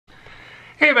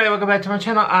Hey everybody, welcome back to my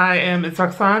channel. I am It's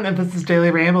Roxanne and this is Daily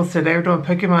Rambles. Today we're doing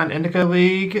Pokemon Indigo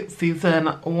League Season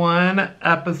 1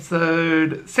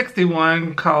 Episode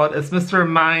 61 called It's Mr.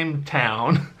 Mime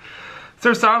Town. So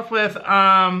we start off with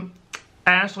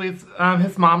Ashley's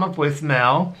his mom a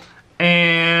voicemail,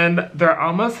 and they're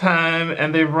almost home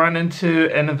and they run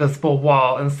into an invisible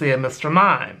wall and see a Mr.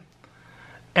 Mime.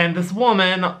 And this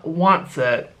woman wants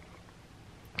it.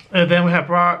 And then we have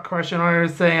Brock crushing on her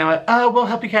saying like, oh, we'll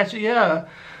help you catch it, yeah.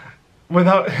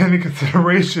 Without any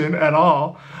consideration at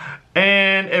all.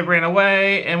 And it ran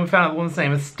away, and we found out the woman's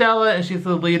name is Stella, and she's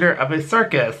the leader of a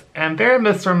circus. And there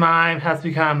Mr. Mime has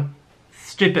become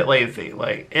stupid lazy.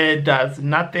 Like, it does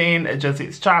nothing, it just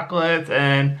eats chocolates,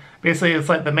 and basically it's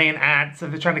like the main act, so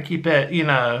they're trying to keep it, you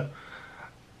know,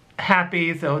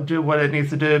 happy, so it'll do what it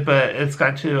needs to do, but it's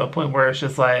got to a point where it's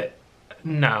just like,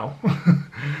 no.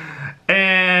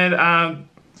 And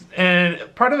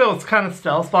part of it was kind of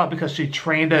Stella's fault because she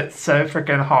trained it so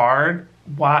freaking hard.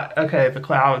 Why? Okay, the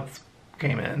clouds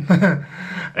came in.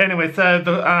 Anyway, so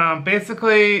the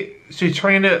basically she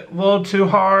trained it a little too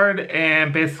hard,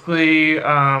 and basically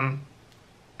then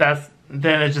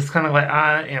it's just kind of like,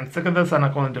 I am sick of this. I'm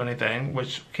not going to do anything,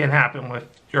 which can happen with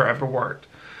you're overworked.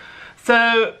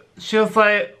 So she was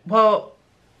like, well,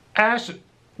 Ash,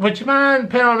 would you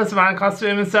mind putting on this Mime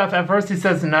costume and stuff? At first he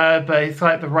says no, but he's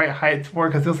like the right height for it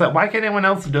because he was like, why can't anyone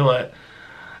else do it?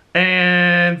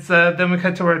 And so then we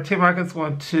cut to where Team Rocket's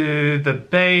going to the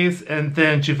base, and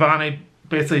then Giovanni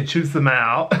basically chews them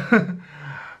out.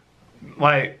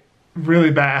 Like,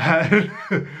 really bad.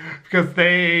 Because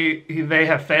they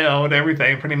have failed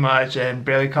everything pretty much and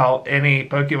barely caught any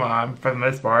Pokemon for the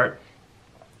most part.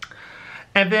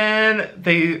 And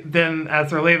then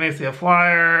as they're leaving, they see a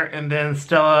flyer, and then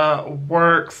Stella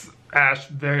works Ash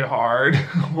very hard,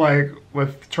 like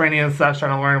with training and stuff,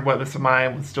 trying to learn what Mr.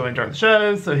 Mime was doing during the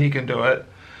show so he can do it.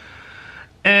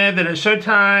 And then it's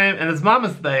showtime, and his mom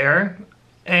is there,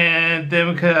 and then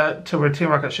we cut to where Team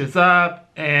Rocket shows up,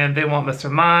 and they want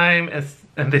Mr. Mime,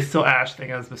 and they still Ash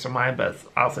thinking it's Mr. Mime, but it's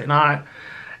obviously not.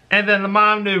 And then the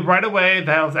mom knew right away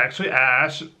that it was actually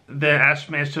Ash. Then Ash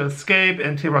managed to escape,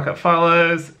 and Team Rocket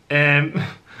follows, and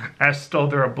Ash stole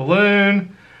their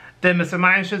balloon. Then Mr.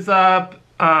 Mime shows up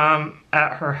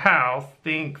at her house,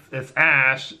 thinks it's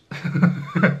Ash,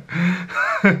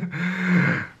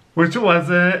 which it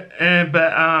wasn't,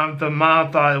 but the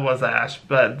mom thought it was Ash.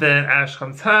 But then Ash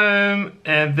comes home,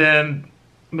 and then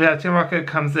we have Team Rocket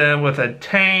comes in with a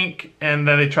tank, and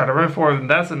then they try to run for it, and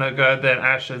that's a no-go. Then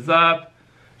Ash shows up.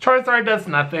 Charizard does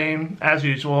nothing, as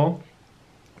usual.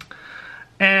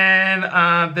 And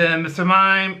then Mr.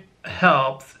 Mime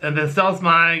helps. And then Stella's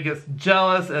mind gets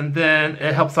jealous, and then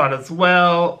it helps out as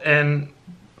well. And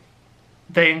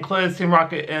they enclose Team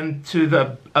Rocket into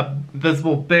the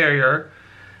visible barrier.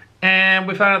 And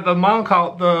we found out the mom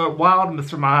called the wild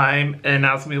Mr. Mime, and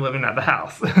now it's going to be living at the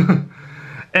house.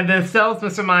 And then Stella's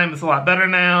Mr. Mime is a lot better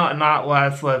now, and not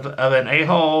less of an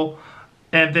a-hole.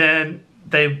 And then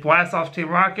they blast off Team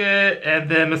Rocket, and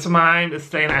then Mr. Mime is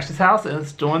staying at Ash's house and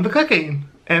is doing the cooking.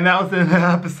 And that was the end of the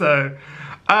episode.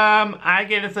 I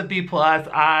gave this a B+.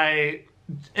 I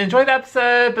enjoyed the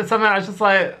episode, but somehow I was just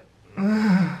like,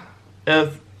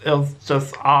 it was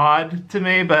just odd to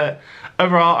me. But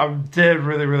overall, I did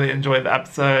really, really enjoy the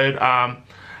episode.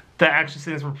 The action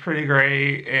scenes were pretty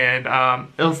great, and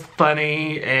it was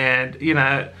funny. And, you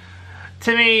know,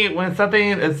 to me, when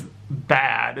something is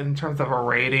bad in terms of a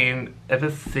rating, if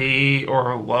it's C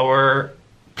or lower,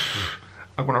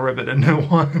 I'm gonna rip it a new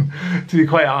one, to be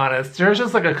quite honest. There's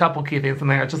just like a couple key things in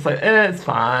there. It's just like, it's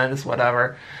fine, it's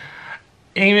whatever.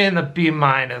 Even the B-,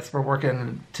 we're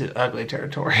working to ugly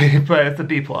territory, but it's a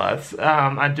B+.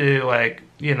 I do like,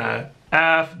 you know,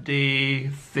 F, D,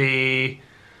 C,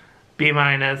 B-,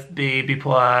 B, B+,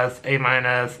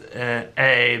 A-,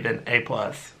 A, then A+.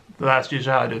 So that's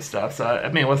usually how I do stuff. So, I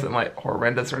mean, it wasn't like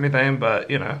horrendous or anything,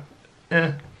 but, you know,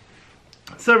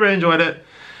 So, really enjoyed it.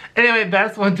 Anyway,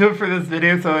 that's one to do it for this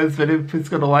video. So, this video, please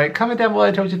go to like, comment down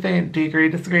below, tell me what you think. Do you agree,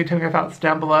 disagree? Tell me your thoughts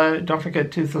down below. Don't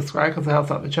forget to subscribe because it helps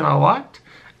out the channel a lot.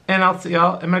 And I'll see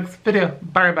y'all in my next video.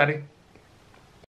 Bye, everybody.